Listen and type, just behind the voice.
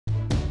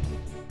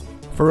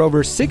For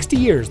over 60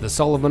 years, the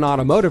Sullivan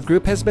Automotive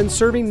Group has been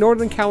serving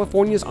Northern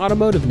California's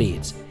automotive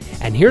needs.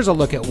 And here's a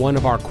look at one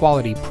of our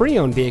quality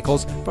pre-owned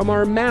vehicles from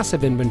our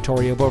massive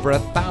inventory of over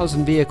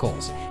 1,000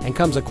 vehicles, and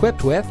comes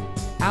equipped with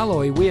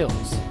alloy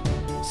wheels,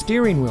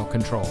 steering wheel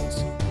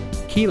controls,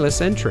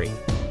 keyless entry,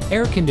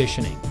 air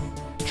conditioning,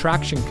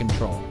 traction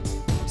control,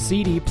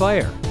 CD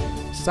player,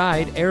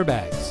 side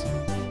airbags,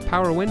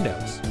 power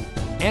windows,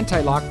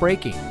 anti-lock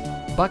braking,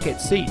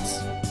 bucket seats,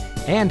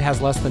 and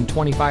has less than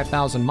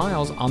 25,000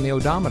 miles on the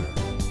odometer.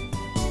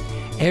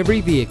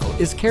 Every vehicle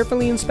is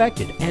carefully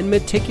inspected and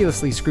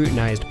meticulously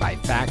scrutinized by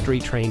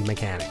factory-trained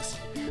mechanics.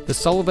 The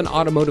Sullivan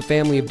Automotive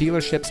family of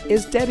dealerships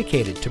is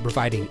dedicated to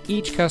providing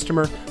each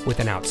customer with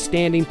an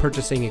outstanding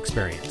purchasing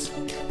experience.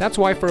 That's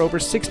why for over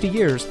 60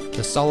 years,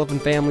 the Sullivan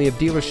family of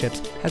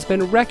dealerships has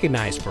been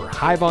recognized for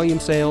high-volume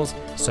sales,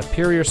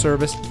 superior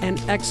service, and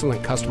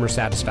excellent customer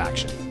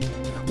satisfaction.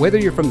 Whether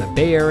you're from the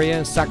Bay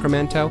Area,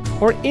 Sacramento,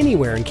 or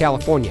anywhere in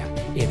California,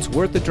 it's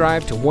worth the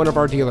drive to one of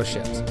our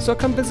dealerships, so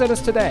come visit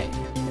us today.